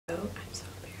I'm so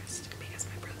embarrassed because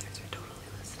my brothers are totally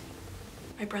listening.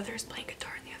 My brother is playing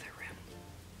guitar in the other room.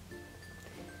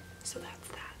 So that's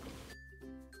that.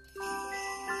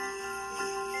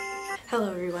 Hello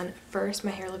everyone. First,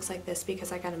 my hair looks like this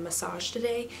because I got a massage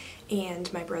today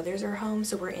and my brothers are home,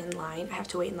 so we're in line. I have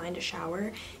to wait in line to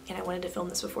shower, and I wanted to film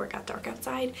this before it got dark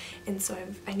outside, and so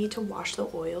I need to wash the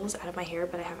oils out of my hair,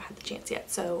 but I haven't had the chance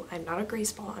yet. So I'm not a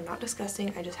grease ball, I'm not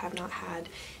disgusting, I just have not had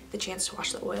the chance to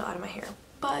wash the oil out of my hair.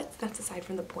 But that's aside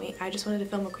from the point. I just wanted to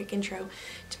film a quick intro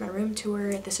to my room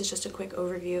tour. This is just a quick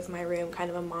overview of my room, kind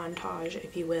of a montage,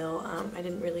 if you will. I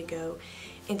didn't really go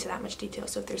into that much detail,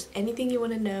 so if there's anything you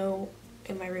want to know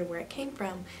in my room where it came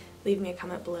from, leave me a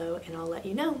comment below and I'll let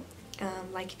you know.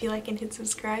 Like if you like and hit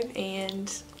subscribe,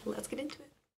 and let's get into it.